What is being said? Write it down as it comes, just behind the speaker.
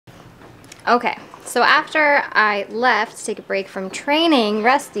Okay, so after I left to take a break from training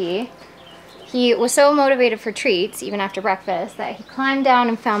Rusty, he was so motivated for treats, even after breakfast, that he climbed down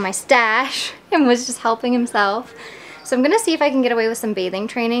and found my stash and was just helping himself. So I'm gonna see if I can get away with some bathing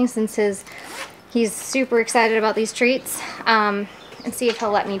training since he's super excited about these treats, and see if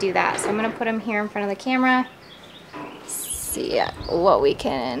he'll let me do that. So I'm gonna put him here in front of the camera, see what we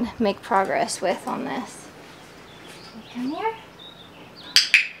can make progress with on this. Come here.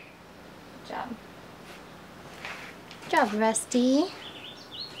 Good job. Good job, Rusty.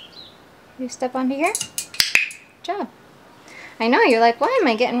 You step onto here. Good job. I know, you're like, why am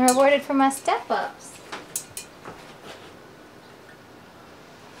I getting rewarded for my step-ups?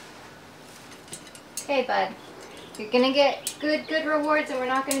 Okay, bud. You're gonna get good rewards, and we're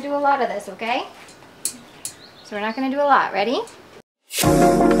not gonna do a lot of this, okay? So we're not gonna do a lot. Ready?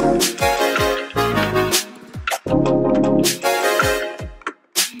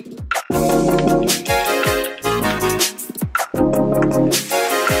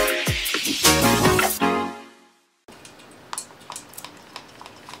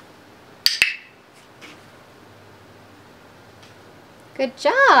 Good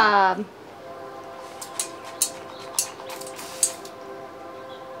job.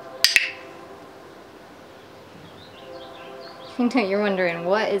 I know you're wondering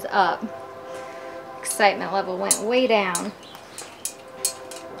what is up. Excitement level went way down.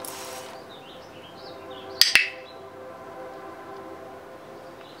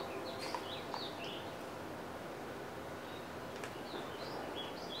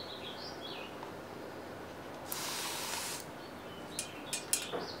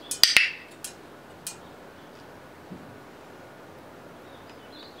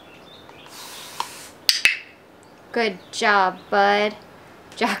 Good job, bud.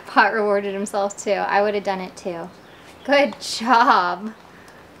 Jackpot rewarded himself too. I would have done it too. Good job.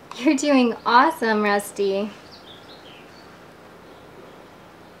 You're doing awesome, Rusty.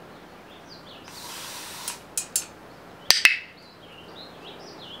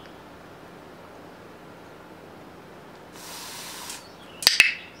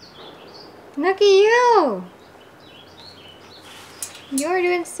 Look at you. You're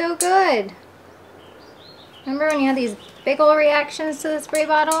doing so good. Remember when you had these big ol' reactions to the spray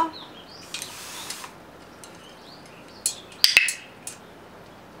bottle?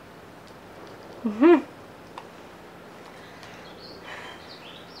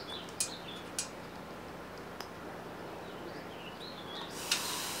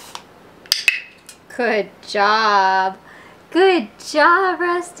 Good job. Good job,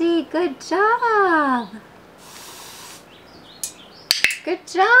 Rusty. Good job. Good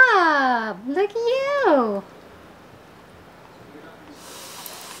job. Look at you.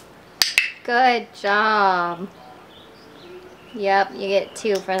 Good job. Yep, you get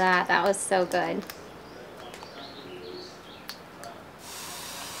 2 for that. That was so good.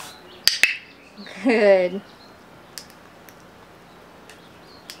 Good.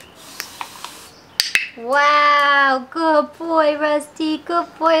 Wow, good boy, Rusty. Good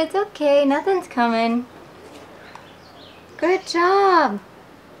boy. It's okay. Nothing's coming. Good job.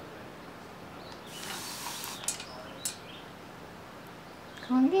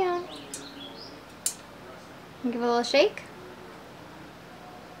 Calm down. Give it a little shake.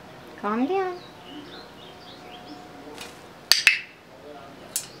 Calm down.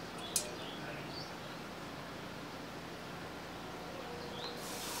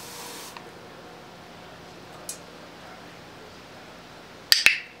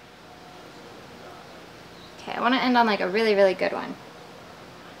 Okay, I want to end on like a really, really good one.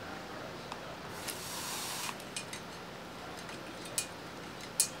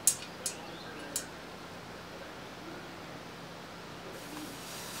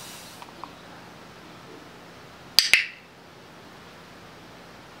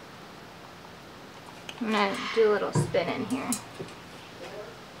 I'm going to do a little spin in here.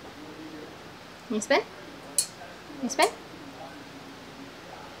 Can you spin? Can you spin?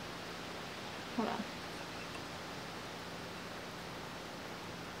 Hold on.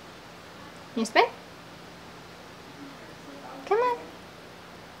 Can you spin? Come on.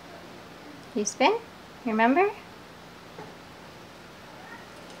 Can you spin? You remember?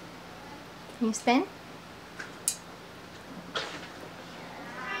 Can you spin?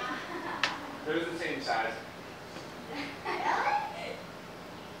 They're the same size.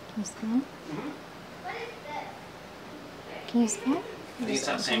 Can you spin? Mm-hmm. What is this? Can you spin? I think it's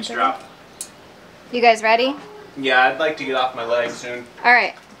that same strap. You guys ready? Yeah, I'd like to get off my legs soon.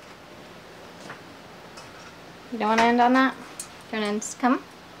 Alright. You don't want to end on that? Do you want to come?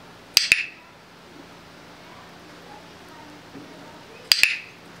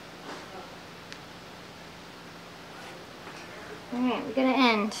 Alright, we're gonna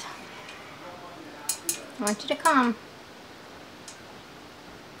end. I want you to come.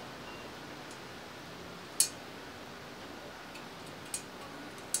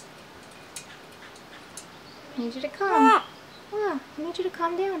 I need you to calm. I need you to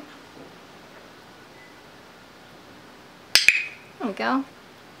calm down. There we go.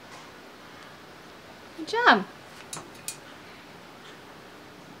 Good job.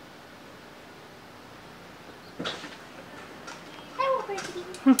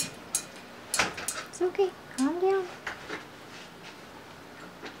 It's okay. Calm down.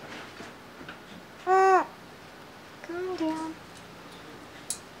 Calm down.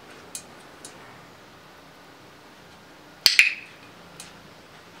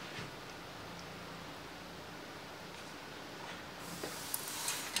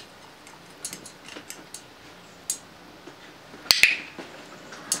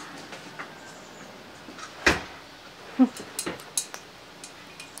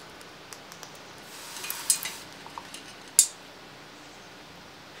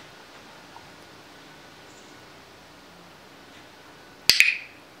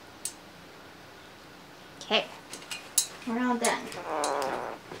 Okay, we're all done.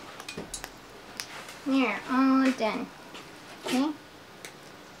 We're all done. Okay?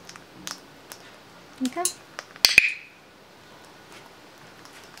 Okay.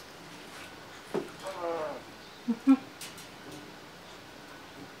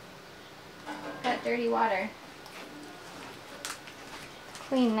 Got dirty water.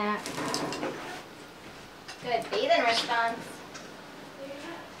 Clean that. Good bathing response.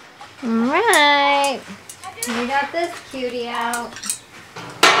 Alright. We got this cutie out.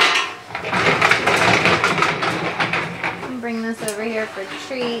 Bring this over here for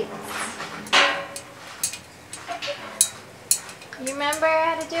treats. You remember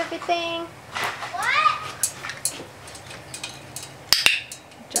how to do everything? What?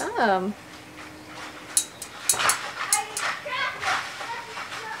 Good job.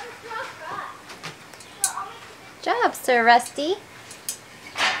 Good job, Sir Rusty.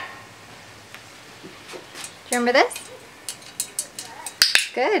 Do you remember this?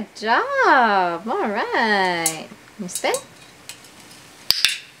 Good job. All right. Can you spin?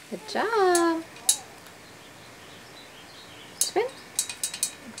 Good job. Spin.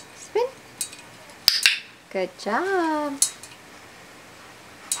 Spin. Good job.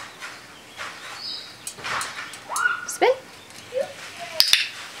 Spin.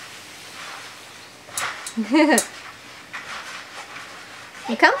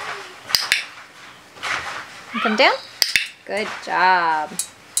 You come? You come down? Good job.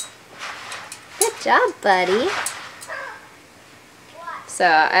 Good job, buddy. So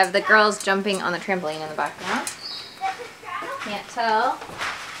I have the girls jumping on the trampoline in the background. Can't tell.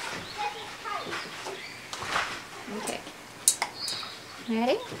 Okay.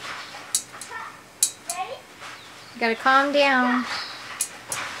 Ready? You gotta calm down.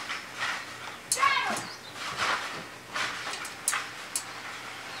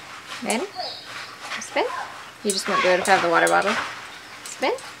 Ready? Spin. You just won't do it if I have the water bottle.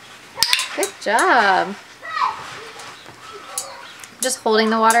 Spin. Good job. Just holding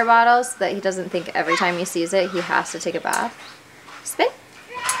the water bottle so that he doesn't think every time he sees it he has to take a bath. Spin.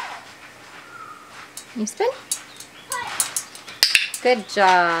 You spin. Good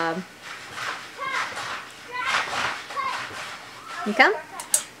job. You come.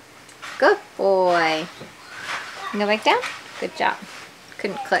 Good boy. You go back down. Good job.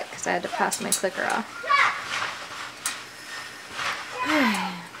 Couldn't click because I had to pass my clicker off.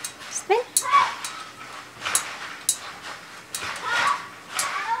 Spin.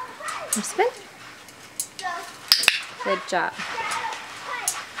 You spin. Good job.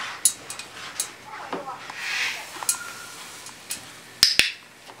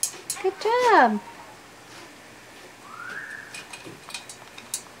 Good job.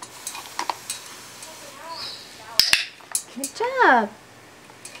 Good job.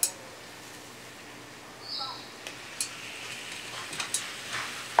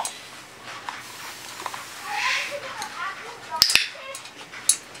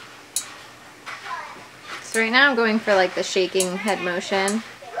 So right now I'm going for like the shaking head motion.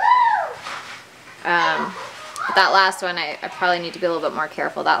 But that last one I probably need to be a little bit more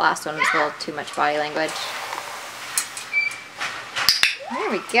careful. That last one was a little too much body language. There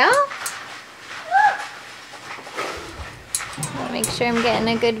we go. Make sure I'm getting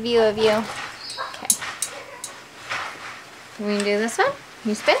a good view of you. Okay. We can do this one.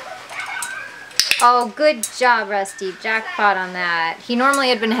 You spin. Oh, good job, Rusty. Jackpot on that. He normally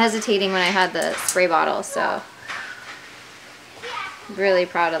had been hesitating when I had the spray bottle, so really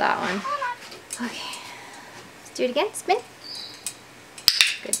proud of that one. Okay. Let's do it again. Spin.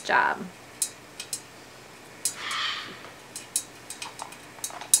 Good job.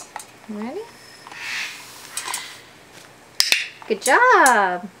 Ready? Good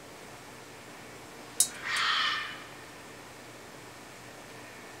job.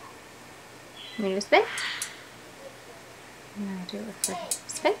 Want me to spin? No, do it with the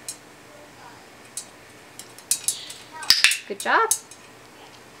spin. Good job.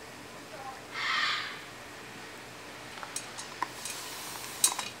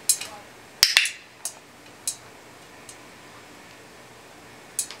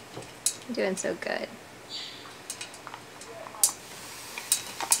 You're doing so good.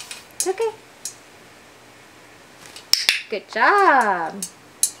 It's okay. Good job.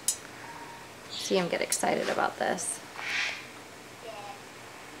 See him get excited about this.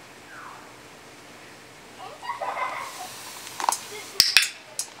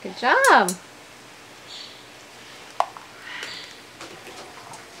 Good job.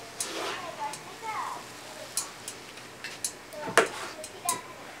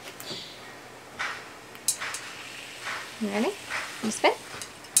 You ready? You spin.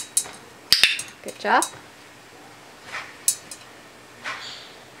 Good job.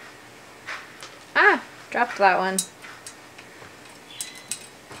 Ah, dropped that one.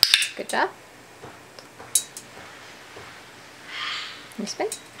 Good job. You spin.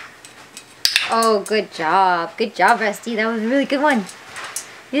 Oh, good job. Good job, Rusty. That was a really good one.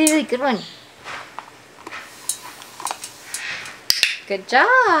 Really, really good one. Good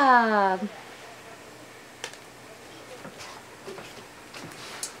job.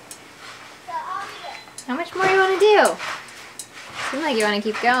 How much more do you want to do? Seems like you want to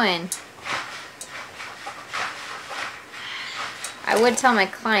keep going. I would tell my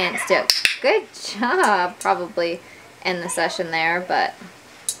clients to, good job, probably end the session there, but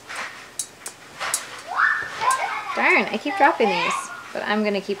darn, I keep dropping these, but I'm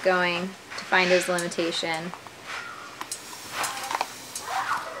going to keep going to find his limitation.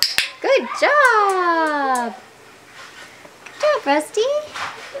 Good job! Good job, Rusty!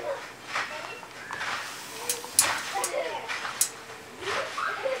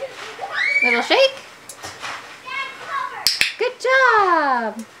 Little shake. Good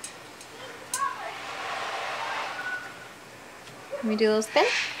job! Let me do a little spin.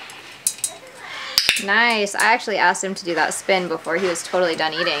 Nice. I actually asked him to do that spin before he was totally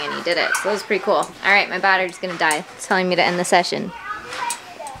done eating, and he did it. So that was pretty cool. Alright, my battery's gonna die. It's telling me to end the session.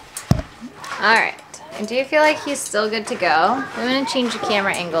 Alright. And do you feel like he's still good to go? I'm gonna change the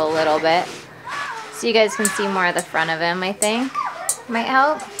camera angle a little bit so you guys can see more of the front of him, I think. Might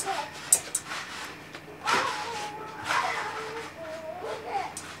help.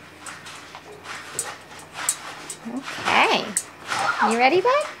 Okay. You ready,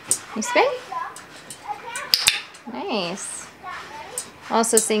 bud? You spin? Nice.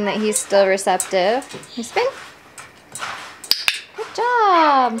 Also seeing that he's still receptive. You spin? Good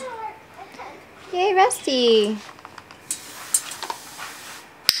job. Yay, Rusty.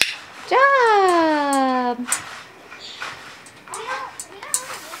 Good job.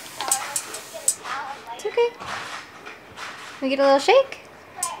 It's okay. We get a little shake?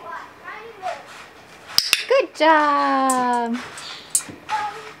 Good job.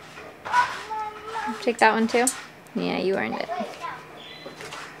 Take that one too? Yeah, you earned it.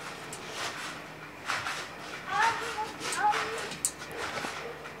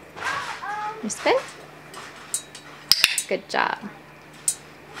 You spin? Good job.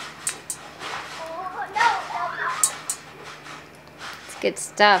 It's good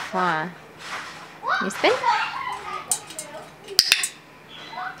stuff, huh? You spin?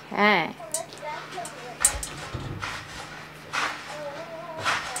 Okay.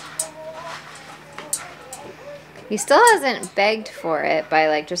 He still hasn't begged for it by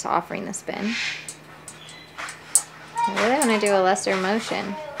like just offering the spin. I really want to do a lesser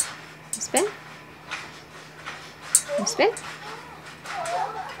motion. Spin. You spin.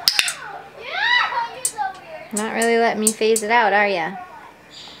 Not really letting me phase it out, are ya?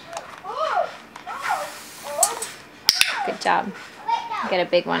 Good job. Get a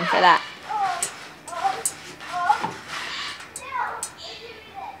big one for that.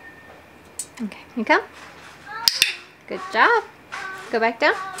 Okay, here you come. Good job. Go back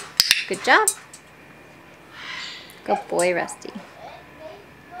down. Good job. Good boy, Rusty.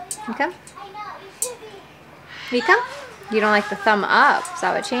 You come. You come. You don't like the thumb up. Is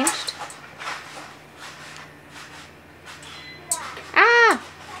that what changed? Ah!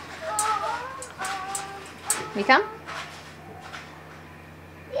 You come.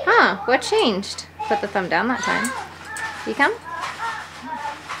 Huh, what changed? Put the thumb down that time. You come.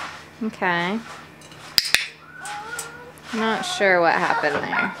 Okay. Not sure what happened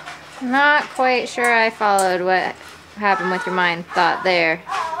there. Not quite sure I followed what happened with your mind thought there.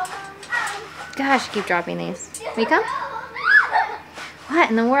 Gosh, I keep dropping these. Will you come? What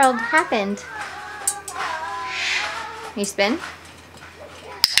in the world happened? You spin?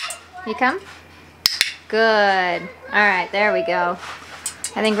 You come? Good. Alright, there we go.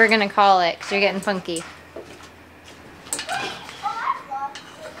 I think we're gonna call it because you're getting funky.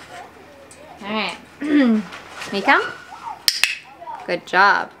 Alright. You come? Good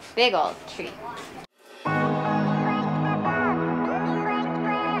job. Big old treat.